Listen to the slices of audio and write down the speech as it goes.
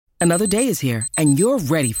Another day is here, and you're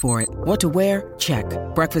ready for it. What to wear? Check.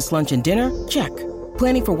 Breakfast, lunch, and dinner? Check.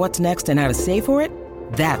 Planning for what's next and how to save for it?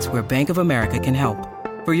 That's where Bank of America can help.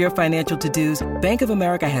 For your financial to-dos, Bank of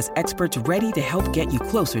America has experts ready to help get you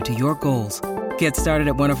closer to your goals. Get started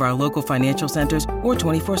at one of our local financial centers or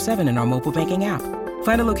 24/7 in our mobile banking app.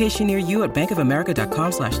 Find a location near you at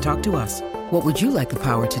bankofamerica.com/talktous. What would you like the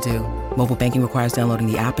power to do? Mobile banking requires downloading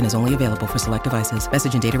the app and is only available for select devices.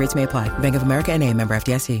 Message and data rates may apply. Bank of America N.A., member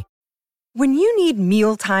FDIC. When you need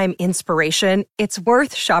mealtime inspiration, it's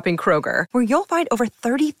worth shopping Kroger, where you'll find over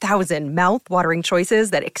 30,000 mouth-watering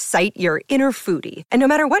choices that excite your inner foodie. And no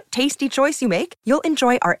matter what tasty choice you make, you'll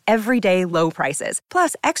enjoy our everyday low prices,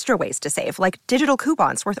 plus extra ways to save, like digital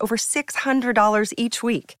coupons worth over $600 each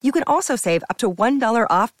week. You can also save up to $1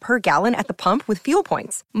 off per gallon at the pump with fuel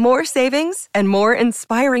points. More savings and more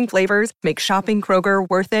inspiring flavors make shopping Kroger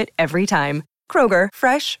worth it every time. Kroger,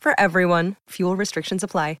 fresh for everyone. Fuel restrictions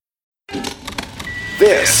apply.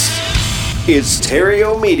 This is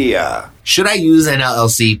Terrio Media. Should I use an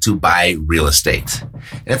LLC to buy real estate?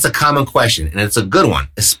 And it's a common question, and it's a good one,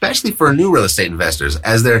 especially for new real estate investors.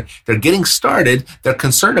 As they're getting started, they're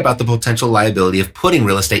concerned about the potential liability of putting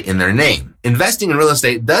real estate in their name. Investing in real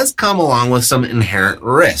estate does come along with some inherent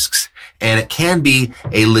risks, and it can be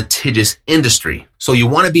a litigious industry. So you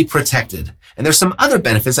want to be protected. And there's some other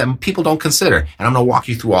benefits that people don't consider, and I'm going to walk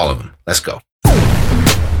you through all of them. Let's go.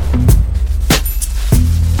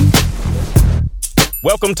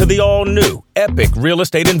 Welcome to the all-new Epic Real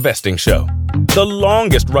Estate Investing Show, the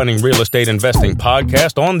longest-running real estate investing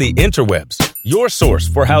podcast on the interwebs. Your source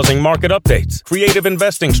for housing market updates, creative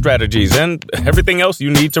investing strategies, and everything else you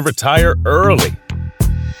need to retire early.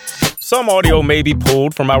 Some audio may be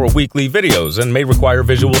pulled from our weekly videos and may require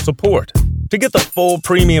visual support. To get the full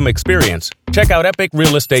premium experience, check out Epic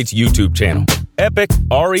Real Estate's YouTube channel,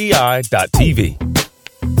 epicrei.tv.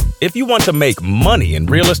 If you want to make money in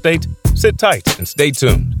real estate, sit tight and stay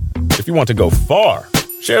tuned. If you want to go far,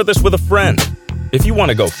 share this with a friend. If you want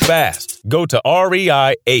to go fast, go to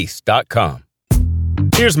reiace.com.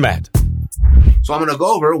 Here's Matt. So I'm going to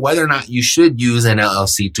go over whether or not you should use an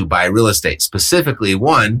LLC to buy real estate. Specifically,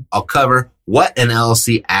 1, I'll cover what an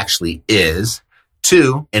LLC actually is.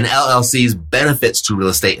 2, an LLC's benefits to real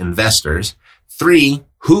estate investors. 3,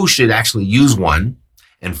 who should actually use one.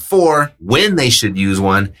 And 4, when they should use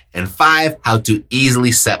one. And 5, how to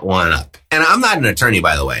easily set one up. And I'm not an attorney,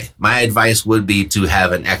 by the way. My advice would be to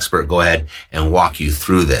have an expert go ahead and walk you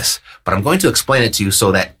through this. But I'm going to explain it to you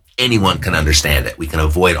so that anyone can understand it. We can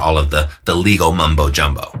avoid all of the legal mumbo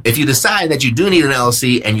jumbo. If you decide that you do need an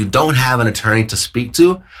LLC and you don't have an attorney to speak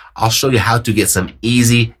to, I'll show you how to get some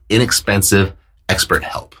easy, inexpensive expert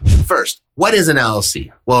help. First, what is an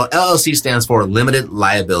LLC? Well, LLC stands for Limited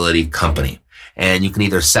Liability Company. And you can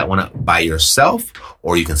either set one up by yourself,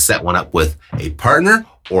 or you can set one up with a partner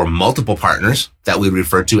or multiple partners that we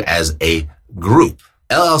refer to as a group.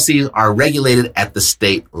 LLCs are regulated at the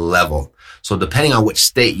state level. So depending on which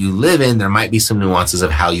state you live in, there might be some nuances of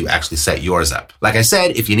how you actually set yours up. Like I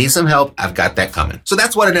said, if you need some help, I've got that coming. So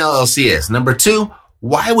that's what an LLC is. Number 2,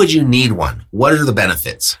 why would you need one? What are the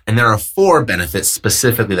benefits? And there are 4 benefits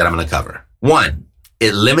specifically that I'm going to cover. 1,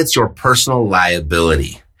 it limits your personal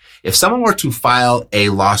liability. If someone were to file a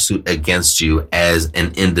lawsuit against you as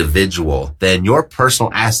an individual, then your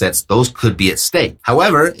personal assets, those could be at stake.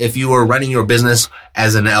 However, if you were running your business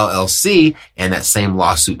as an LLC and that same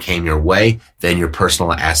lawsuit came your way, then your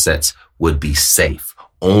personal assets would be safe.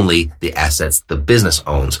 Only the assets the business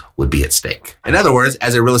owns would be at stake. In other words,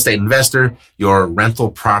 as a real estate investor, your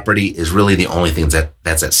rental property is really the only thing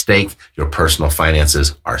that's at stake. Your personal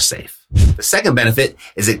finances are safe. The second benefit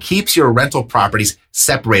is it keeps your rental properties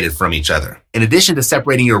separated from each other. In addition to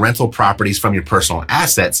separating your rental properties from your personal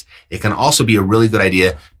assets, it can also be a really good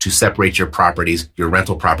idea to separate your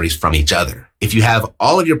rental properties from each other. If you have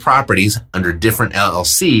all of your properties under different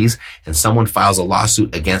LLCs and someone files a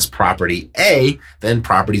lawsuit against property A, then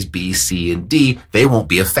properties B, C, and D, they won't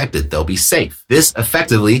be affected. They'll be safe. This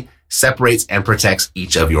effectively separates and protects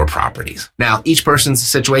each of your properties. Now, each person's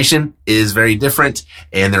situation is very different,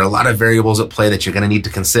 and there are a lot of variables at play that you're going to need to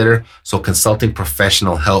consider. So consulting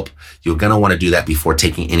professional help, you're going to want to do that before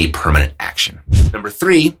taking any permanent action. Number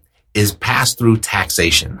 3 is pass-through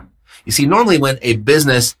taxation. You see, normally when a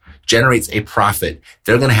business generates a profit,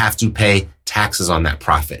 they're going to have to pay taxes on that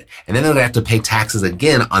profit. And then they're going to have to pay taxes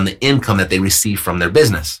again on the income that they receive from their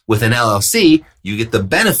business. With an LLC, you get the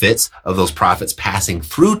benefits of those profits passing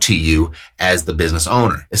through to you as the business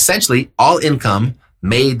owner. Essentially, all income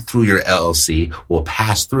made through your LLC will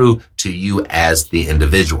pass through to you as the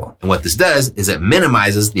individual. And what this does is it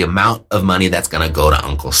minimizes the amount of money that's going to go to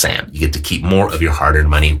Uncle Sam. You get to keep more of your hard-earned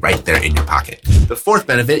money right there in your pocket. The fourth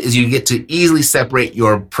benefit is you get to easily separate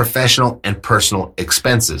your professional and personal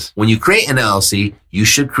expenses. When you create an LLC, you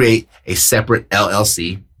should create a separate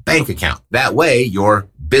LLC bank account. That way, your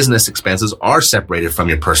business expenses are separated from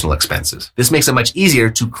your personal expenses. This makes it much easier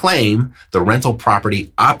to claim the rental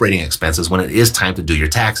property operating expenses when it is time to do your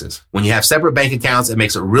taxes. When you have separate bank accounts, it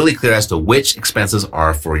makes it really clear as to which expenses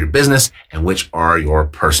are for your business and which are your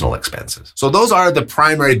personal expenses. So those are the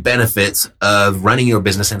primary benefits of running your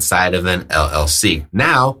business inside of an LLC.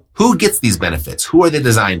 Now, who gets these benefits? Who are they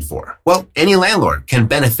designed for? Well, any landlord can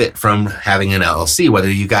benefit from having an LLC, whether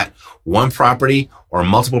you got one property or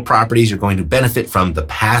multiple properties. You're going to benefit from the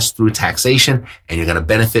pass-through taxation, and you're going to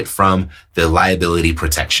benefit from the liability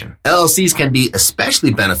protection. LLCs can be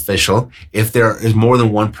especially beneficial if there is more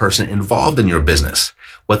than one person involved in your business.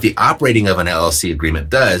 What the operating of an LLC agreement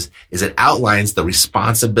does is it outlines the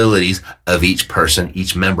responsibilities of each person,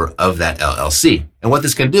 each member of that LLC. And what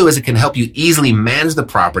this can do is it can help you easily manage the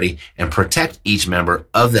property and protect each member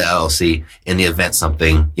of the LLC in the event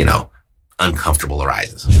something, uncomfortable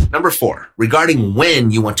arises. Number 4, regarding when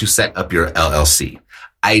you want to set up your LLC.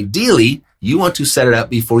 Ideally, you want to set it up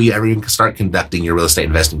before you ever even start conducting your real estate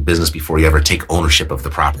investing business, before you ever take ownership of the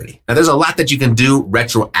property. Now, there's a lot that you can do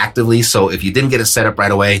retroactively, so if you didn't get it set up right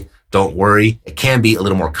away, don't worry. It can be a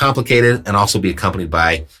little more complicated and also be accompanied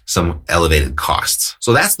by some elevated costs.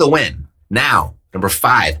 So that's the when. Now, number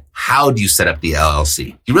 5, how do you set up the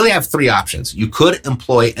LLC? You really have 3 options. You could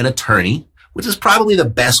employ an attorney, which is probably the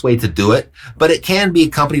best way to do it, but it can be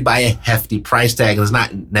accompanied by a hefty price tag and is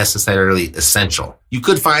not necessarily essential. You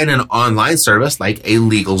could find an online service like a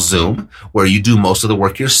LegalZoom, where you do most of the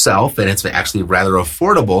work yourself and it's actually rather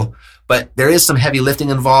affordable, but there is some heavy lifting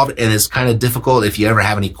involved and it's kind of difficult. If you ever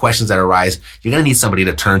have any questions that arise, you're going to need somebody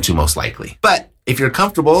to turn to most likely. But if you're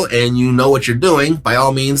comfortable and you know what you're doing, by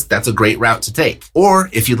all means, that's a great route to take. Or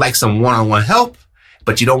if you'd like some one-on-one help,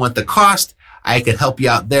 but you don't want the cost, I can help you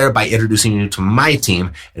out there by introducing you to my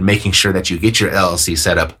team and making sure that you get your LLC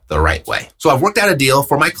set up the right way. So I've worked out a deal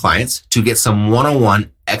for my clients to get some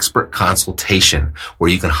one-on-one expert consultation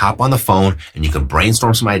where you can hop on the phone and you can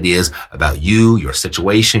brainstorm some ideas about you, your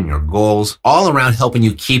situation, your goals, all around helping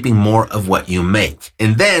you keeping more of what you make.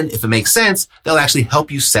 And then if it makes sense, they'll actually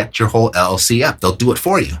help you set your whole LLC up. They'll do it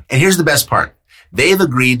for you. And here's the best part. They've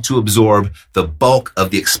agreed to absorb the bulk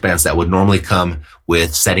of the expense that would normally come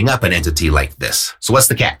with setting up an entity like this. So what's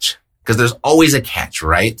the catch? Because there's always a catch,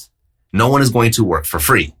 right? No one is going to work for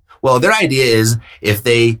free. Well, their idea is if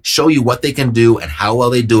they show you what they can do and how well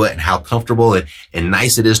they do it and how comfortable and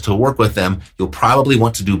nice it is to work with them, you'll probably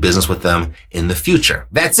want to do business with them in the future.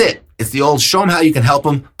 That's it. It's the old show them how you can help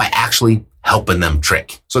them by actually helping them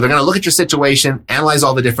trick. So they're going to look at your situation, analyze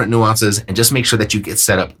all the different nuances, and just make sure that you get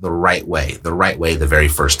set up the right way the very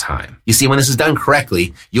first time. You see, when this is done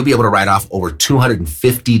correctly, you'll be able to write off over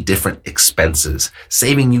 250 different expenses,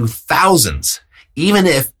 saving you thousands, even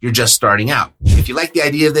if you're just starting out. If you like the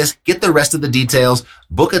idea of this, get the rest of the details,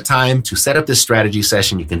 book a time to set up this strategy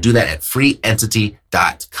session. You can do that at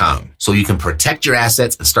freeentity.com. So you can protect your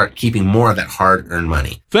assets and start keeping more of that hard-earned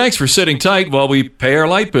money. Thanks for sitting tight while we pay our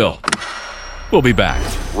light bill. We'll be back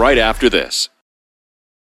right after this.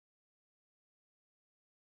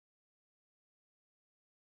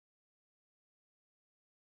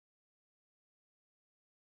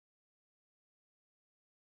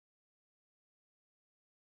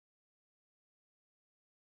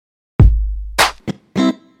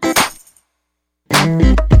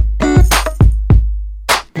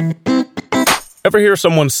 Ever hear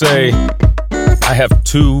someone say, I have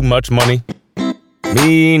too much money?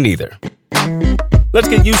 Me neither. Let's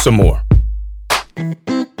get you some more.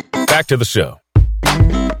 Back to the show.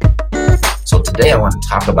 So today I want to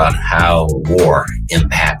talk about how war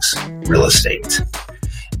impacts real estate.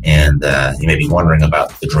 And you may be wondering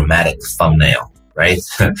about the dramatic thumbnail, right?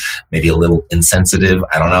 Maybe a little insensitive,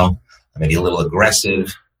 I don't know. Maybe a little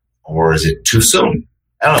aggressive, or is it too soon?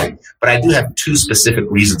 I don't know. But I do have 2 specific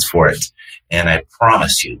reasons for it. And I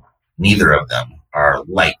promise you, neither of them are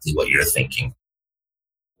likely what you're thinking.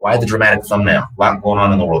 Why the dramatic thumbnail? A lot going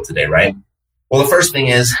on in the world today, right? Well, the first thing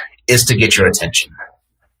is to get your attention.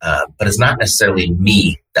 But it's not necessarily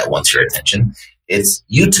me that wants your attention. It's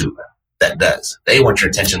YouTube that does. They want your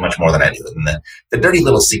attention much more than I do. And the dirty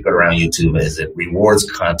little secret around YouTube is it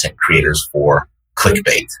rewards content creators for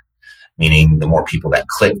clickbait, meaning the more people that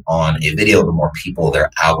click on a video, the more people their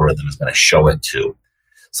algorithm is going to show it to.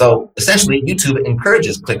 So essentially, YouTube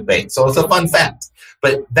encourages clickbait. So it's a fun fact.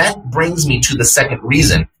 But that brings me to the second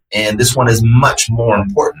reason, and this one is much more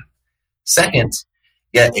important. Second,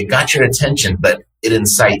 yeah, it got your attention, but it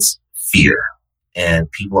incites fear,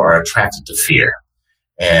 and people are attracted to fear.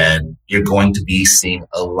 And you're going to be seeing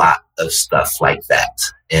a lot of stuff like that.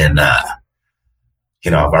 And, I've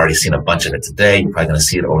already seen a bunch of it today. You're probably going to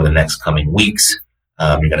see it over the next coming weeks.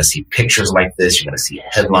 You're going to see pictures like this. You're going to see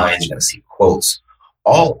headlines. You're going to see quotes,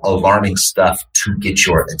 all alarming stuff to get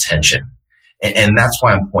your attention. And that's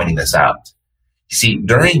why I'm pointing this out. You see,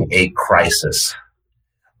 during a crisis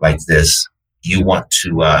like this, you want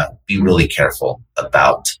to be really careful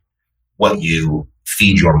about what you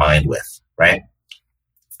feed your mind with, right?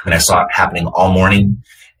 I saw it happening all morning,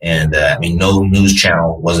 and no news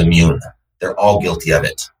channel was immune. They're all guilty of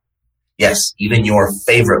it. Yes, even your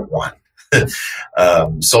favorite one.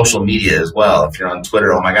 Social media as well. If you're on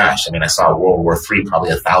Twitter, oh my gosh, I saw World War III probably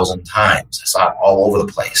 1,000 times. I saw it all over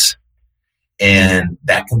the place. And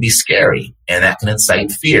that can be scary, and that can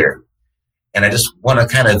incite fear. And I just want to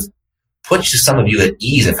kind of put some of you at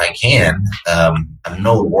ease if I can. I'm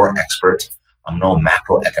no war expert. I'm no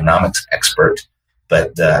macroeconomics expert.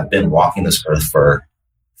 But I've been walking this earth for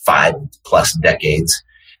 5+ decades.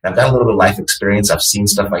 And I've got a little bit of life experience. I've seen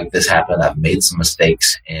stuff like this happen. I've made some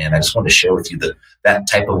mistakes. And I just want to share with you that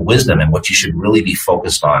type of wisdom and what you should really be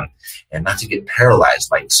focused on, and not to get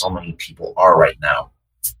paralyzed like so many people are right now.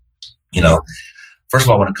 First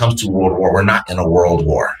of all, when it comes to world war, we're not in a world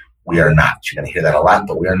war. We are not. You're going to hear that a lot,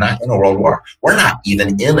 but we are not in a world war. We're not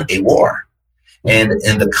even in a war. And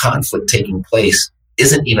the conflict taking place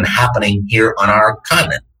isn't even happening here on our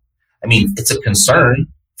continent. It's a concern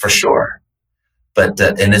for sure, but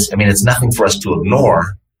it's nothing for us to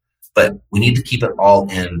ignore. But we need to keep it all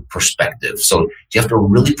in perspective. So you have to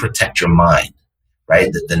really protect your mind,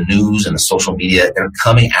 right? The news and the social media, they're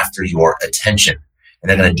coming after your attention, and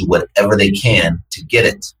they're going to do whatever they can to get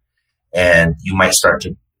it. And you might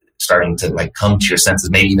starting to come to your senses,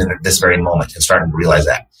 maybe even at this very moment, and starting to realize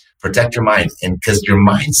that. Protect your mind, and because your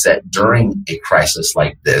mindset during a crisis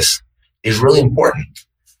like this is really important.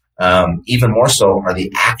 Even more so are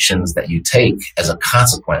the actions that you take as a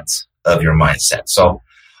consequence of your mindset. So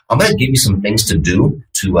I'm going to give you some things to do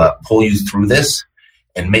to pull you through this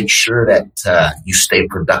and make sure that you stay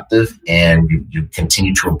productive and you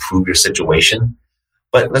continue to improve your situation.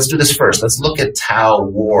 But let's do this first. Let's look at how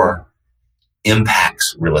war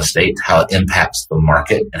impacts real estate, how it impacts the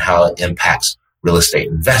market, and how it impacts real estate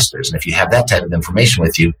investors. And if you have that type of information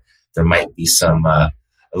with you, there might be some a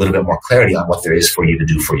little bit more clarity on what there is for you to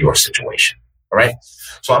do for your situation. All right.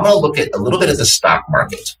 So I'm going to look at a little bit of the stock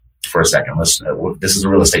market for a second. This is a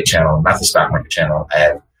real estate channel, not the stock market channel.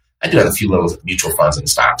 I do have a few little mutual funds and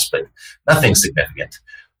stocks, but nothing significant.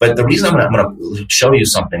 But the reason I'm going to show you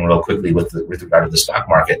something real quickly with regard to the stock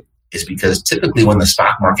market is because typically when the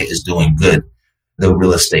stock market is doing good, the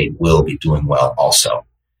real estate will be doing well also.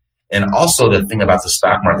 And also the thing about the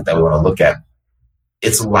stock market that we want to look at,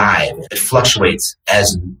 it's live. It fluctuates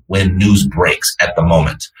as when news breaks at the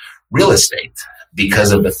moment. Real estate,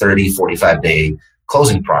 because of the 30, 45-day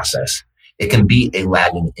closing process, it can be a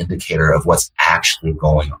lagging indicator of what's actually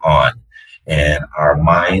going on. And our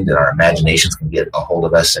mind and our imaginations can get a hold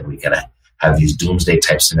of us, and we can have these doomsday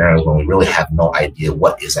type scenarios when we really have no idea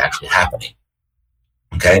what is actually happening.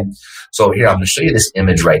 Okay. So here, I'm going to show you this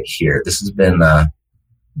image right here. This has been,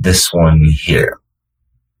 this one here.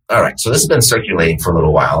 All right. So this has been circulating for a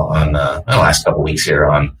little while on, the last couple of weeks here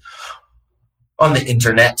on the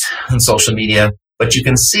internet and social media, but you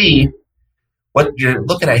can see what you're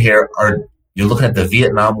looking at here you're looking at the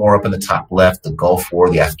Vietnam War up in the top left, the Gulf War,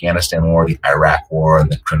 the Afghanistan War, the Iraq War,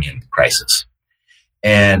 and the Crimean crisis.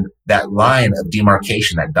 And that line of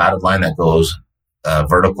demarcation, that dotted line that goes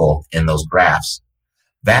vertical in those graphs,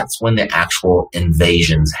 that's when the actual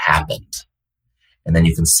invasions happened. And then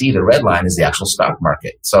you can see the red line is the actual stock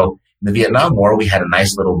market. So in the Vietnam War, we had a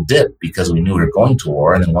nice little dip because we knew we were going to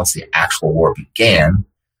war. And then once the actual war began,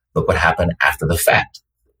 look what happened after the fact.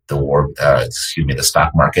 The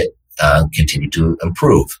stock market continued to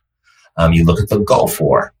improve. You look at the Gulf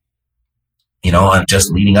War, and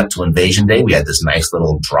just leading up to Invasion Day, we had this nice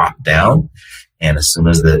little drop down. And as soon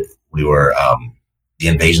as the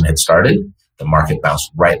invasion had started, the market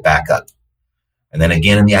bounced right back up. And then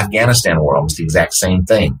again in the Afghanistan War, almost the exact same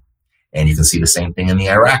thing. And you can see the same thing in the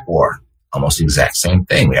Iraq War, almost the exact same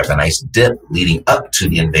thing. We have a nice dip leading up to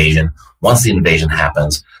the invasion. Once the invasion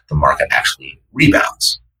happens, the market actually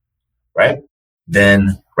rebounds, right?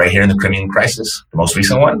 Then right here in the Crimean crisis, the most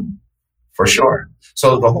recent one, for sure.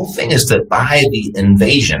 So the whole thing is to buy the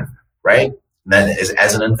invasion, right? And that is,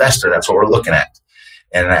 as an investor, that's what we're looking at.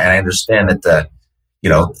 And I understand that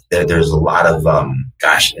there's a lot of, I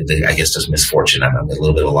guess just misfortune. I'm a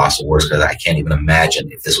little bit of a loss of words because I can't even imagine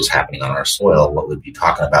if this was happening on our soil, what we'd be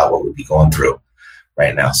talking about, what we'd be going through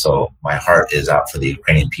right now. So my heart is out for the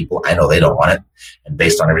Ukrainian people. I know they don't want it. And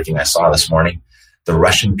based on everything I saw this morning, the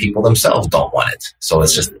Russian people themselves don't want it. So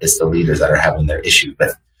it's the leaders that are having their issue.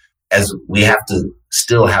 But as we have to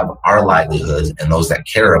still have our livelihoods and those that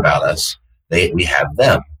care about us, we have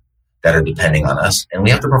them that are depending on us, and we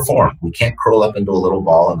have to perform. We can't curl up into a little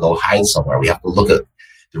ball and go hide somewhere. We have to look at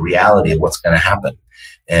the reality of what's going to happen,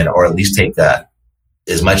 or at least take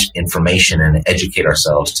as much information and educate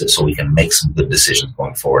ourselves so we can make some good decisions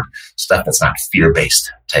going forward. Stuff that's not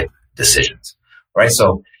fear-based type decisions. All right.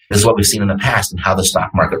 So this is what we've seen in the past and how the stock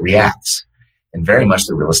market reacts, and very much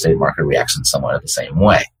the real estate market reacts in somewhat the same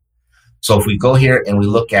way. So if we go here and we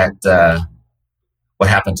look at what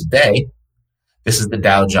happened today. This is the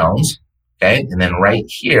Dow Jones, okay? And then right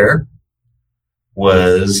here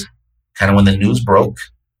was kind of when the news broke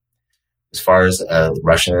as far as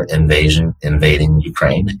Russia invading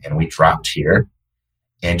Ukraine, and we dropped here.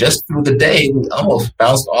 And just through the day, we almost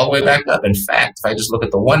bounced all the way back up. In fact, if I just look at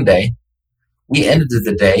the 1 day, we ended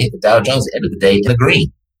the day, the Dow Jones ended the day in the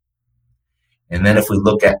green. And then if we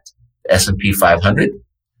look at the S&P 500,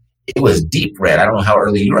 it was deep red. I don't know how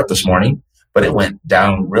early you were up this morning, but it went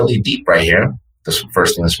down really deep right here. This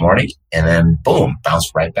first thing this morning, and then boom,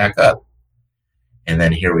 bounced right back up. And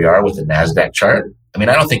then here we are with the NASDAQ chart. I mean,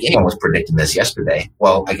 I don't think anyone was predicting this yesterday.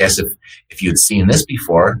 Well, I guess if you had seen this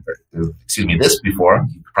before, you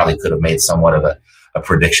probably could have made somewhat of a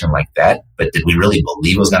prediction like that. But did we really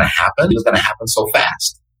believe it was going to happen? It was going to happen so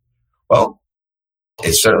fast. Well,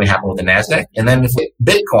 it certainly happened with the NASDAQ. And then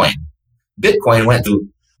Bitcoin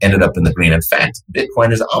ended up in the green. In fact,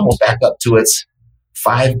 Bitcoin is almost back up to its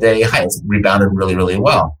 5-day high. It's rebounded really, really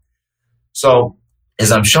well. So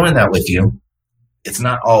as I'm showing that with you, it's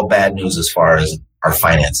not all bad news as far as our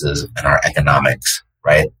finances and our economics,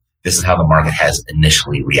 right? This is how the market has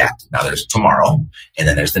initially reacted. Now there's tomorrow, and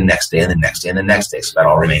then there's the next day, and the next day, and the next day. So that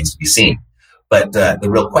all remains to be seen. But the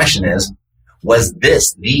real question is, was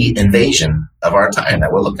this the invasion of our time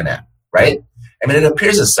that we're looking at, right? I mean, it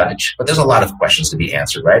appears as such, but there's a lot of questions to be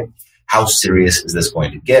answered, right? How serious is this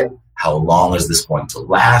going to get? How long is this going to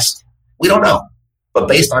last? We don't know. But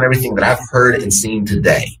based on everything that I've heard and seen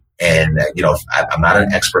today, and, I'm not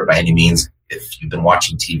an expert by any means. If you've been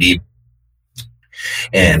watching TV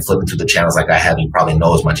and flipping through the channels like I have, you probably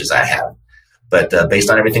know as much as I have. But based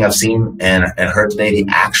on everything I've seen and heard today,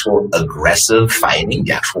 the actual aggressive fighting,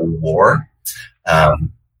 the actual war,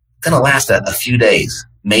 going to last a few days,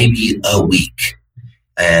 maybe a week.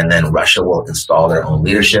 And then Russia will install their own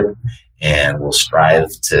leadership, and will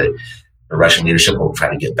the Russian leadership will try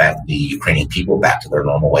to get back the Ukrainian people back to their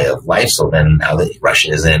normal way of life. So then now that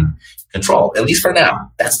Russia is in control, at least for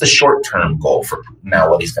now, that's the short-term goal for Putin. Now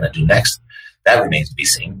what he's going to do next, that remains to be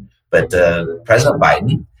seen. But President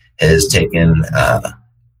Biden has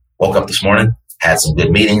woke up this morning, had some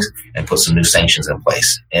good meetings, and put some new sanctions in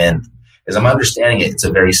place. And as I'm understanding it, it's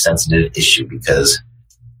a very sensitive issue because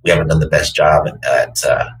we haven't done the best job at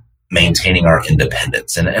maintaining our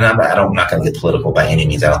independence. And I'm not going to get political by any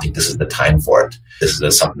means. I don't think this is the time for it. This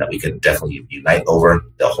is something that we could definitely unite over.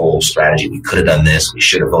 The whole strategy, we could have done this. We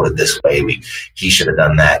should have voted this way. He should have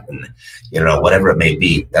done that. And, whatever it may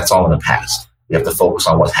be, that's all in the past. We have to focus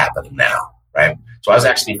on what's happening now, right? So I was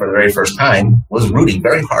actually, for the very first time, was rooting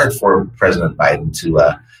very hard for President Biden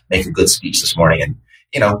to make a good speech this morning. And,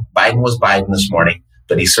 Biden was Biden this morning,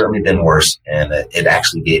 but he's certainly been worse, and it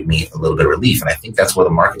actually gave me a little bit of relief. And I think that's where the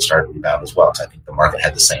market started to rebound as well, because I think the market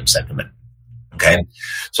had the same sentiment. Okay,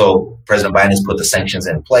 so President Biden has put the sanctions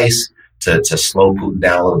in place to slow Putin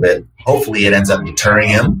down a little bit. Hopefully it ends up deterring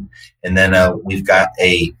him. And then we've got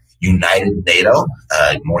a united NATO,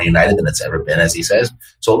 more united than it's ever been, as he says.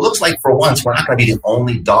 So it looks like for once, we're not going to be the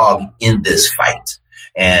only dog in this fight.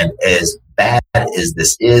 And as bad as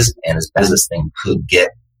this is, and as bad as this thing could get,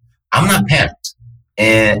 I'm not panicked.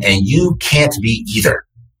 And you can't be either,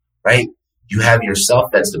 right? You have yourself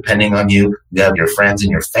that's depending on you. You have your friends and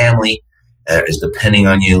your family that is depending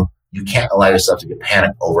on you. You can't allow yourself to get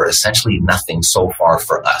panicked over essentially nothing so far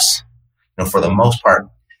for us. For the most part,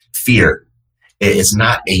 fear is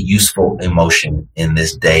not a useful emotion in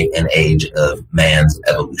this day and age of man's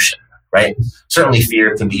evolution, right? Certainly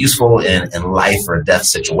fear can be useful in life or death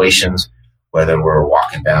situations, whether we're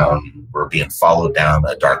we're being followed down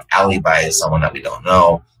a dark alley by someone that we don't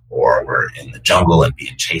know, or we're in the jungle and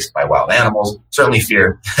being chased by wild animals. Certainly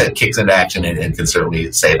fear kicks into action and can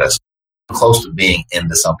certainly save us. Close to being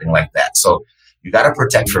into something like that. So you got to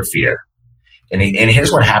protect for fear. And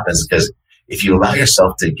here's what happens, because if you allow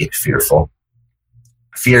yourself to get fearful,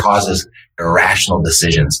 Fear causes irrational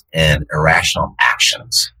decisions and irrational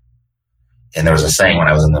actions. And there was a saying when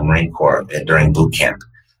I was in the Marine Corps during boot camp,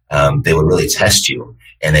 they would really test you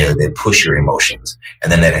and they'd push your emotions.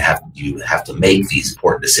 And then you have to make these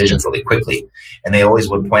important decisions really quickly. And they always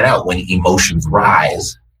would point out when emotions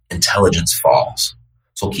rise, intelligence falls.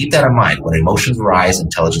 So keep that in mind. When emotions rise,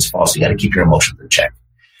 intelligence falls. So you got to keep your emotions in check.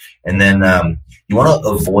 And then you want to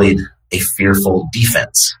avoid a fearful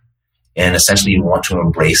defense. And essentially you want to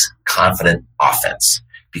embrace confident offense.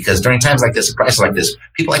 Because during times like this, crisis like this,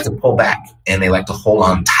 people like to pull back and they like to hold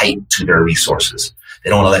on tight to their resources. They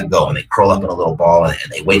don't want to let go, and they curl up in a little ball and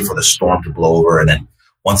they wait for the storm to blow over. And then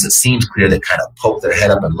once it seems clear, they kind of poke their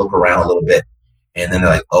head up and look around a little bit. And then they're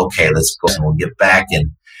like, okay, let's go and we'll get back.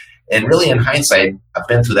 And really in hindsight, I've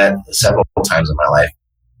been through that several times in my life.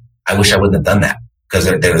 I wish I wouldn't have done that because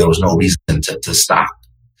there was no reason to stop.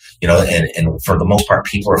 You know, and for the most part,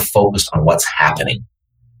 people are focused on what's happening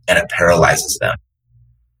and it paralyzes them.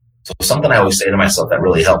 So something I always say to myself that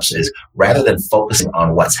really helps is rather than focusing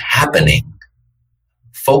on what's happening,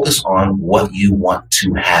 focus on what you want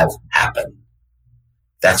to have happen.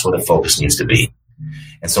 That's where the focus needs to be.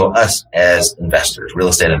 And so us as investors, real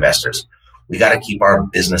estate investors, we got to keep our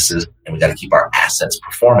businesses and we got to keep our assets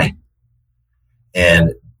performing.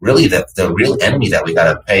 And really the real enemy that we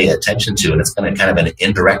got to pay attention to, and it's going to kind of an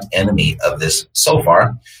indirect enemy of this so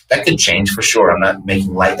far, that could change for sure. I'm not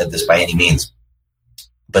making light of this by any means.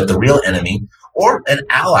 But the real enemy, or an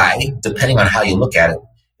ally, depending on how you look at it,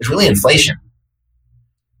 is really inflation.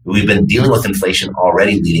 We've been dealing with inflation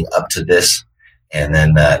already leading up to this. And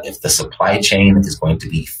then if the supply chain is going to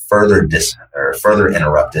be further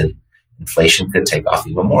interrupted, inflation could take off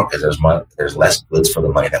even more because there's less goods for the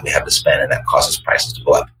money that we have to spend, and that causes prices to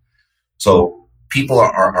go up. So people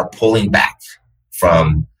are pulling back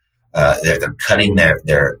from, they're cutting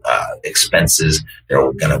their expenses. They're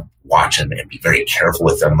going to watch and be very careful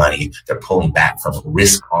with their money. They're pulling back from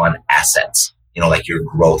risk on assets, like your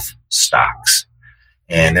growth stocks.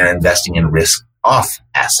 And they're investing in risk off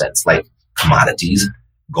assets like commodities,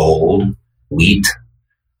 gold, wheat,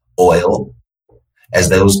 oil, as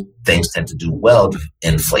those things tend to do well with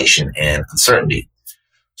inflation and uncertainty.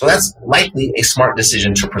 So that's likely a smart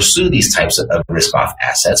decision to pursue these types of risk off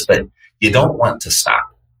assets, but you don't want to stop,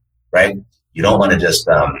 right? You don't want to just,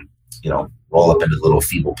 roll up into a little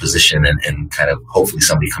feeble position and kind of hopefully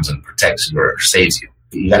somebody comes and protects you or saves you.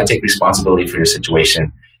 You got to take responsibility for your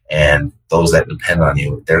situation, and those that depend on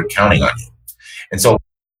you, they're counting on you. And so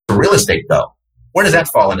for real estate, though, where does that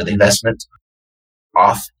fall into the investment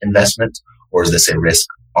off investment, or is this a risk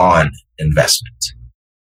on investment?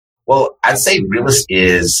 Well, I'd say real estate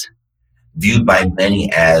is viewed by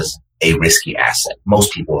many as a risky asset.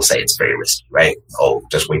 Most people will say it's very risky, right? Oh,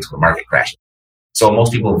 just wait till the market crashes. So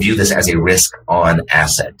most people view this as a risk on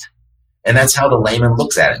asset. And that's how the layman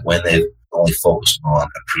looks at it when they've only focused on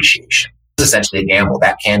appreciation. It's essentially a gamble.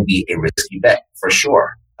 That can be a risky bet for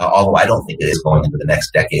sure. Although I don't think it is going into the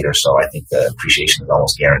next decade or so. I think the appreciation is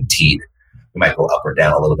almost guaranteed. We might go up or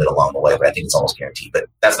down a little bit along the way, but I think it's almost guaranteed. But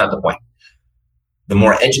that's not the point. The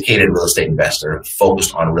more educated real estate investor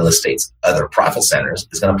focused on real estate's other profit centers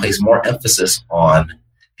is going to place more emphasis on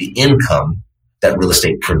the income that real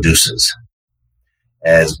estate produces.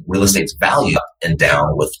 As real estate's value up and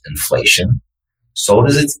down with inflation, so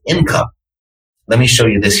does its income. Let me show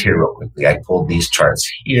you this here real quickly. I pulled these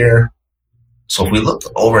charts here. So if we look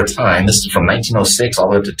over time, this is from 1906 all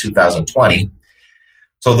the way up to 2020.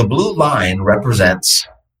 So the blue line represents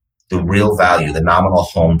the real value, the nominal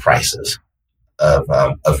home prices of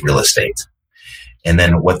real estate. And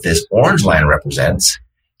then what this orange line represents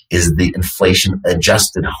is the inflation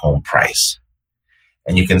adjusted home price.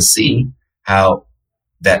 And you can see how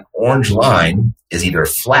that orange line is either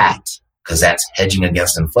flat, because that's hedging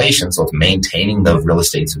against inflation, so it's maintaining the real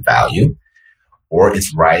estate's value, or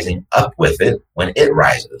it's rising up with it when it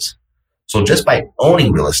rises. So just by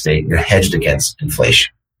owning real estate, you're hedged against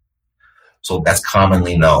inflation. So that's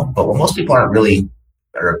commonly known. But what most people aren't really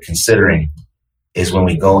are considering is when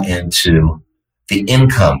we go into the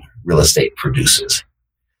income real estate produces.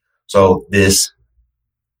 So this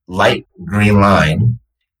light green line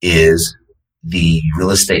is the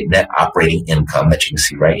real estate net operating income that you can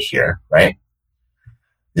see right here, right?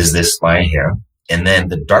 Is this line here. And then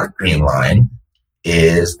the dark green line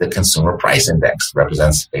is the consumer price index,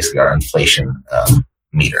 represents basically our inflation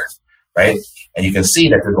meter, right? And you can see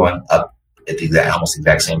that they're going up at the almost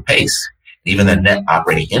exact same pace. Even the net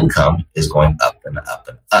operating income is going up and up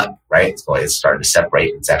and up, right? So it's starting to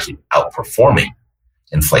separate. It's actually outperforming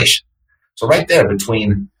inflation. So right there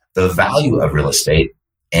between the value of real estate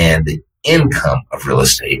and the income of real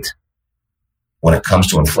estate, when it comes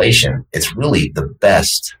to inflation, it's really the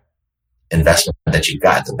best investment that you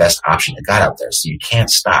got, the best option you got out there. So you can't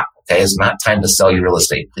stop. Okay. It's not time to sell your real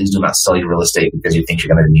estate. Please do not sell your real estate because you think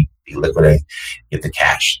you're going to need to be liquidating, get the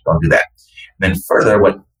cash. Don't do that. And then further,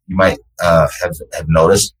 what you might have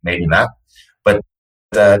noticed, maybe not, but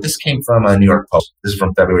this came from a New York Post. This is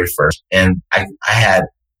from February 1st. And I had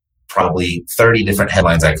probably 30 different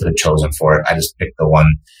headlines I could have chosen for it. I just picked the one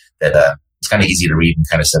that it's kind of easy to read and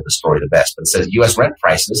kind of said the story the best. But it says U.S. rent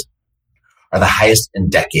prices are the highest in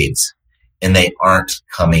decades, and they aren't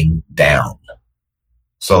coming down.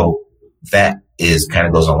 So that is kind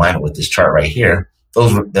of goes in alignment with this chart right here.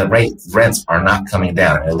 The rents are not coming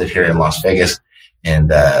down. I live here in Las Vegas,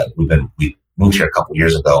 and we moved here a couple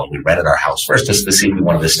years ago, and we rented our house first just to see if we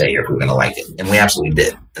wanted to stay here, if we were going to like it. And we absolutely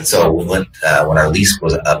did. And so we went, when our lease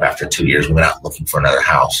was up after 2 years, we went out looking for another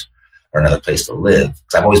house or another place to live.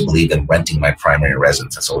 Because I've always believed in renting my primary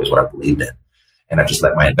residence. That's always what I believed in. And I've just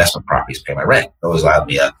let my investment properties pay my rent. It always allowed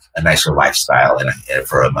me a nicer lifestyle and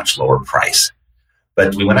for a much lower price.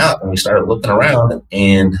 But we went out and we started looking around,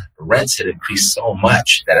 and rents had increased so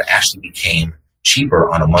much that it actually became cheaper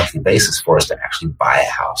on a monthly basis for us to actually buy a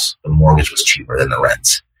house. The mortgage was cheaper than the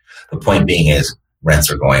rents. The point being is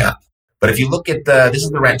rents are going up. But if you look at this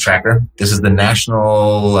is the rent tracker. This is the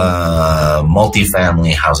National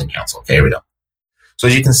Multifamily Housing Council. Okay, here we go. So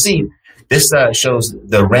as you can see, this shows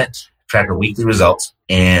the rent tracker weekly results,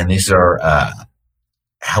 and these are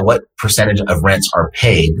what percentage of rents are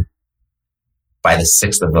paid by the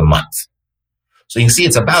 6th of the month. So you can see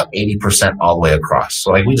it's about 80% all the way across. So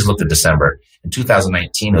like we just looked at December. In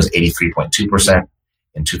 2019, it was 83.2%.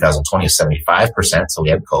 In 2020, it's 75%. So we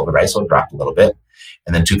had COVID, right? So it dropped a little bit.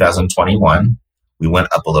 And then 2021, we went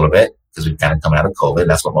up a little bit because we've kind of come out of COVID. And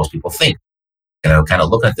that's what most people think. And they're kind of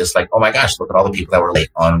looking at this like, oh my gosh, look at all the people that were late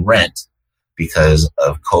on rent because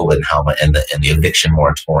of COVID and how and the eviction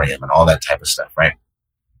moratorium and all that type of stuff, right?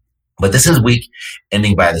 But this is week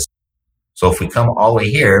ending by this. So if we come all the way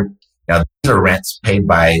here, now these are rents paid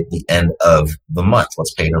by the end of the month.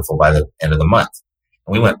 What's paid in full by the end of the month.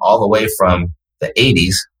 And we went all the way from the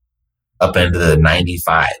 80s up into the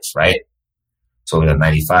 95s, right? So we got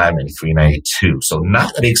 95, 93, 92. So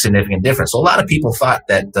not a big significant difference. So a lot of people thought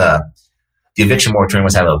that the eviction moratorium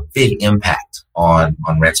was having a big impact on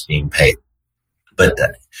rents being paid. But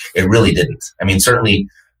it really didn't. I mean, certainly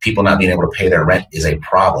people not being able to pay their rent is a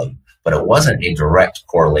problem, but it wasn't a direct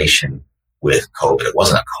correlation with COVID. It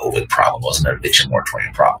wasn't a COVID problem. It wasn't an eviction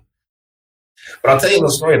moratorium problem. But I'll tell you a little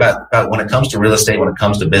story about when it comes to real estate, when it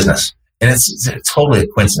comes to business. And it's totally a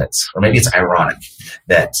coincidence, or maybe it's ironic,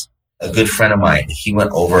 that a good friend of mine, he went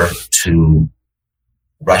over to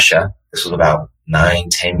Russia. This was about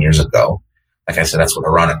 9-10 years ago. Like I said, that's the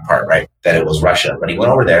ironic part, right? That it was Russia. But he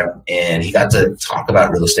went over there and he got to talk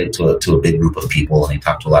about real estate to a big group of people, and he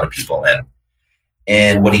talked to a lot of people.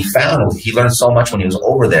 And what he found, he learned so much when he was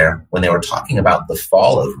over there, when they were talking about the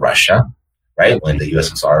fall of Russia, right? When the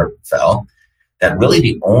USSR fell, that really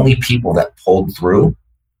the only people that pulled through,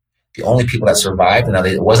 the only people that survived, and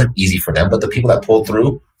it wasn't easy for them, but the people that pulled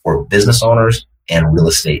through were business owners and real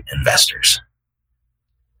estate investors.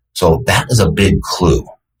 So that is a big clue.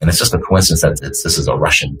 And it's just a coincidence that this is a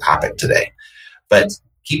Russian topic today. But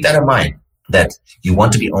keep that in mind, that you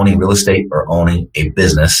want to be owning real estate or owning a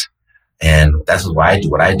business. And that's why I do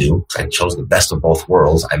what I do. I chose the best of both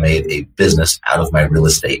worlds. I made a business out of my real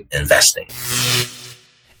estate investing.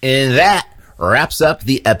 And that wraps up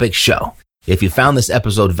the Epic Show. If you found this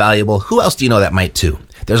episode valuable, who else do you know that might too?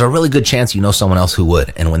 There's a really good chance you know someone else who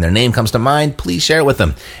would. And when their name comes to mind, please share it with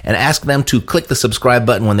them and ask them to click the subscribe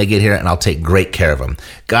button when they get here, and I'll take great care of them.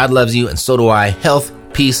 God loves you, and so do I. Health,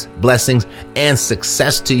 peace, blessings, and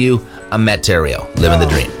success to you. I'm Matt Theriault, living the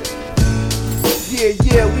dream.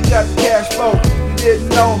 Yeah, we got the cash flow. You didn't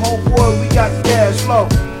know, homeboy, we got the cash flow.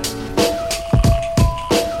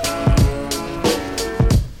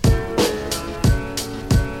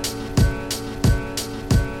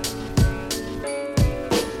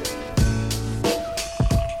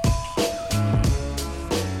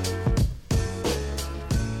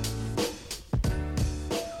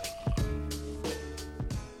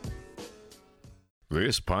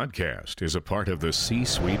 This podcast is a part of the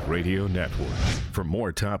C-Suite Radio Network. For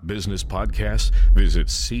more top business podcasts, visit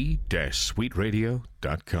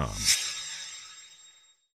c-suiteradio.com.